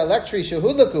haneres de electri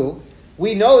shehudlaku.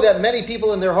 We know that many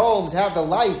people in their homes have the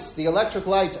lights, the electric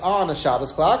lights on a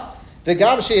Shabbos clock.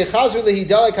 V'gam sheyechazru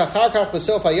lehidalek achar kach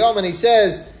b'sof hayom, and he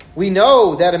says, we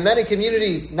know that in many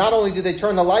communities, not only do they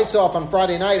turn the lights off on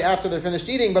Friday night after they're finished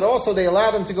eating, but also they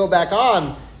allow them to go back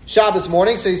on Shabbos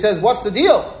morning. So he says, what's the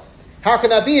deal? How can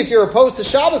that be? If you're opposed to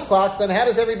Shabbos clocks, then how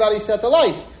does everybody set the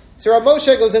lights? So Rav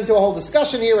Moshe goes into a whole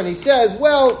discussion here, and he says,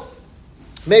 well,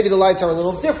 maybe the lights are a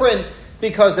little different,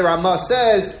 because the Ramah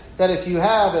says that if you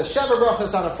have a Sheva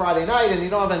Brachas on a Friday night and you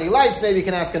don't have any lights, maybe you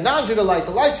can ask a non-Jew to light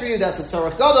the lights for you. That's a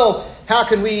Tzarech Gadol. How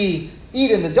can we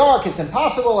eat in the dark? It's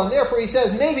impossible. And therefore he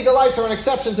says, maybe the lights are an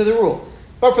exception to the rule.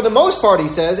 But for the most part, he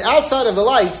says, outside of the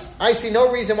lights, I see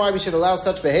no reason why we should allow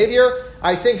such behavior.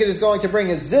 I think it is going to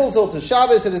bring a zilzal to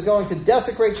Shabbos. It is going to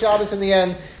desecrate Shabbos in the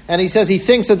end. And he says he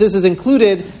thinks that this is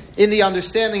included in the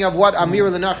understanding of what Amir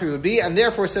L'Nachri would be. And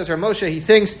therefore, says Rav Moshe, he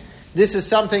thinks this is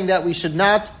something that we should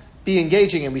not be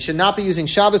engaging in. We should not be using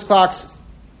Shabbos clocks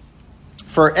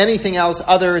for anything else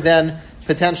other than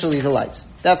potentially the lights.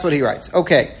 That's what he writes.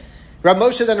 Okay. Rav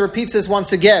Moshe then repeats this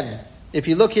once again. If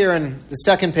you look here in the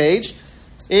second page,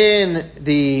 in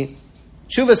the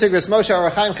Tshuva Sigras Moshe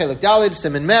Arachaim Chelik Dalid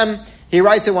Siman Mem, he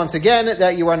writes it once again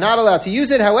that you are not allowed to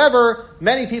use it. However,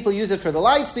 many people use it for the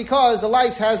lights because the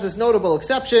lights has this notable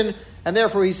exception, and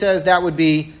therefore he says that would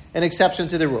be an exception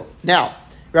to the rule. Now,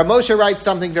 Rav Moshe writes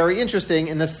something very interesting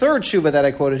in the third Tshuva that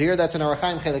I quoted here. That's in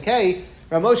Arachaim Chelik Hey.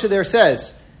 Rav Moshe there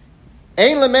says,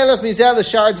 Ein lemelech mizeh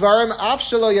l'shar dvarim af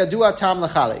shelo yadua tam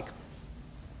l'chalik.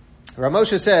 Rav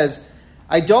Moshe says,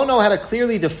 I don't know how to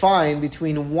clearly define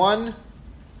between one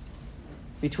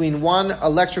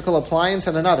electrical appliance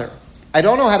and another. I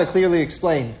don't know how to clearly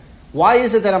explain. Why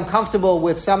is it that I'm comfortable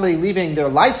with somebody leaving their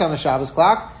lights on a Shabbos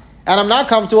clock, and I'm not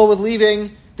comfortable with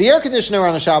leaving the air conditioner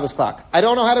on a Shabbos clock? I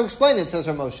don't know how to explain it, says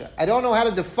Rav Moshe. I don't know how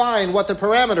to define what the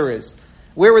parameter is.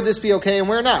 Where would this be okay and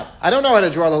where not? I don't know how to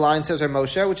draw the line, says Rav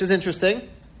Moshe, which is interesting.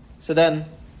 So then,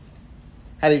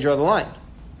 how do you draw the line?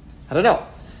 I don't know.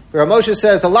 Rav Moshe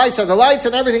says the lights are the lights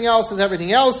and everything else is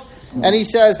everything else. And he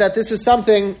says that this is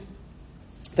something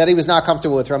that he was not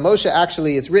comfortable with. Rav Moshe,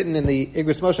 actually, it's written in the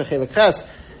Igros Moshe Chelik Ches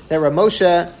that Rav Moshe,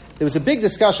 there was a big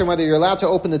discussion whether you're allowed to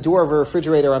open the door of a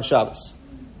refrigerator on Shabbos.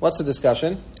 What's the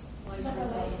discussion?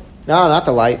 No, not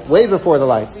the light. Way before the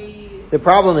lights. The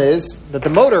problem is that the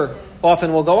motor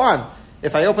often will go on.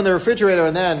 If I open the refrigerator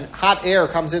and then hot air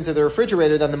comes into the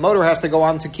refrigerator, then the motor has to go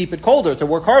on to keep it colder, to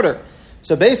work harder.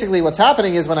 So basically what's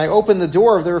happening is when I open the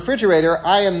door of the refrigerator,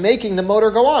 I am making the motor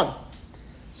go on.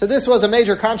 So this was a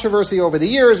major controversy over the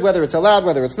years, whether it's allowed,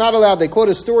 whether it's not allowed. They quote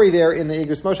a story there in the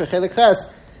Igros Moshe Chelik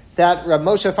Ches that Rav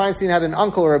Moshe Feinstein had an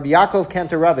uncle, Rabbi Yaakov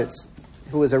Kantorovitz,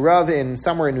 who was a Rav in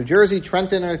somewhere in New Jersey,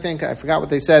 Trenton, I think. I forgot what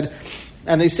they said.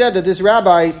 And they said that this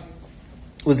rabbi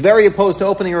was very opposed to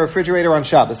opening a refrigerator on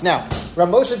Shabbos. Now, Rav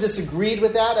Moshe disagreed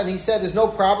with that, and he said there's no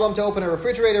problem to open a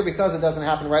refrigerator because it doesn't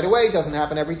happen right away, it doesn't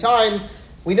happen every time.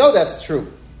 We know that's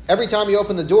true. Every time you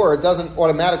open the door, it doesn't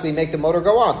automatically make the motor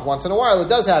go on. Once in a while, it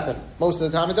does happen. Most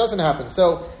of the time, it doesn't happen.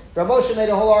 So, Rav Moshe made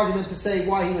a whole argument to say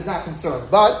why he was not concerned.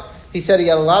 But he said he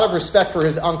had a lot of respect for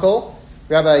his uncle,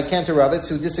 Rabbi Kantorovitz,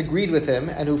 who disagreed with him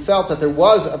and who felt that there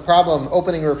was a problem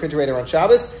opening a refrigerator on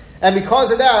Shabbos. And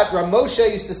because of that, Rav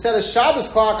Moshe used to set a Shabbos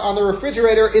clock on the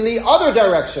refrigerator in the other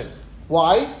direction.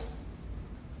 Why?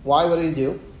 Why? What did he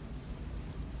do?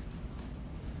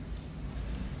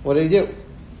 What did he do?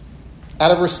 Out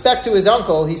of respect to his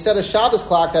uncle, he set a Shabbos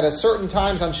clock that at certain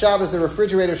times on Shabbos the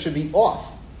refrigerator should be off,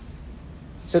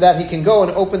 so that he can go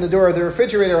and open the door of the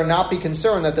refrigerator and not be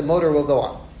concerned that the motor will go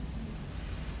on.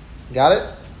 Got it?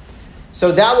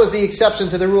 So that was the exception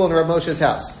to the rule in Rav Moshe's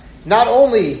house. Not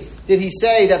only did he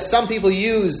say that some people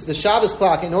use the Shabbos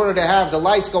clock in order to have the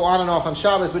lights go on and off on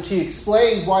Shabbos, which he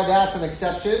explains why that's an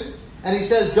exception, and he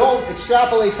says don't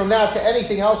extrapolate from that to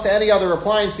anything else, to any other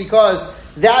appliance, because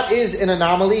that is an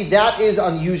anomaly, that is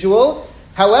unusual.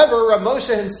 However, Rav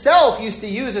Moshe himself used to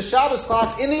use a Shabbos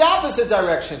clock in the opposite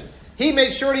direction. He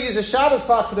made sure to use a Shabbos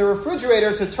clock for the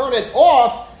refrigerator to turn it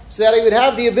off so that he would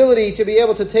have the ability to be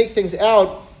able to take things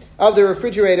out of the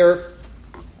refrigerator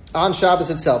on Shabbos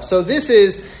itself. So this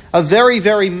is a very,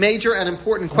 very major and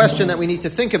important question that we need to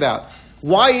think about.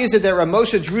 Why is it that Rav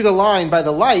Moshe drew the line by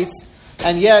the lights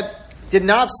and yet did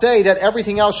not say that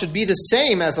everything else should be the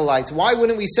same as the lights? Why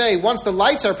wouldn't we say once the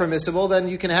lights are permissible, then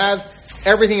you can have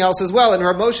everything else as well? And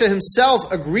Rav Moshe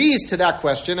himself agrees to that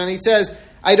question, and he says,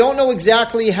 I don't know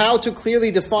exactly how to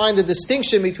clearly define the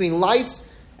distinction between lights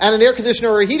and an air conditioner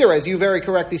or a heater, as you very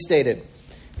correctly stated.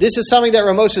 This is something that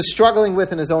Rav Moshe is struggling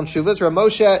with in his own shuvas. Rav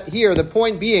Moshe here, the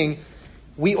point being,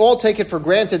 we all take it for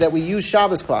granted that we use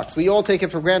Shabbos clocks. We all take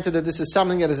it for granted that this is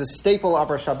something that is a staple of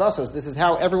our Shabbosos. This is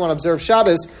how everyone observes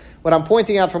Shabbos. What I'm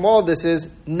pointing out from all of this is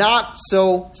not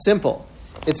so simple.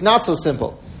 It's not so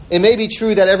simple. It may be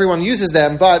true that everyone uses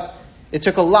them, but it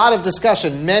took a lot of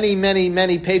discussion. Many, many,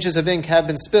 many pages of ink have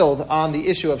been spilled on the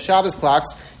issue of Shabbos clocks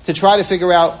to try to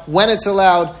figure out when it's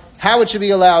allowed, how it should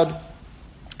be allowed,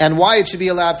 and why it should be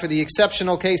allowed for the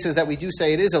exceptional cases that we do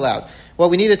say it is allowed. What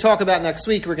we need to talk about next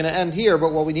week, we're going to end here,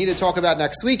 but what we need to talk about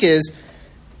next week is,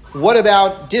 what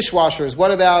about dishwashers? What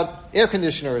about air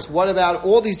conditioners? What about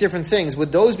all these different things?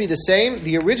 Would those be the same?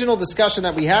 The original discussion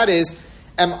that we had is,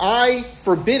 am I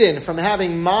forbidden from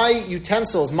having my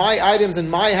utensils, my items in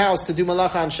my house to do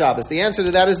malacha on Shabbos? The answer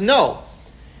to that is no.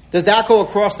 Does that go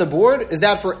across the board? Is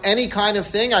that for any kind of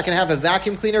thing? I can have a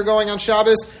vacuum cleaner going on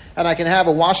Shabbos, and I can have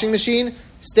a washing machine.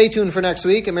 Stay tuned for next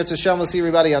week. And Mitzvah Shem, we'll see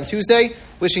everybody on Tuesday.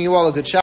 Wishing you all a good Shabbos.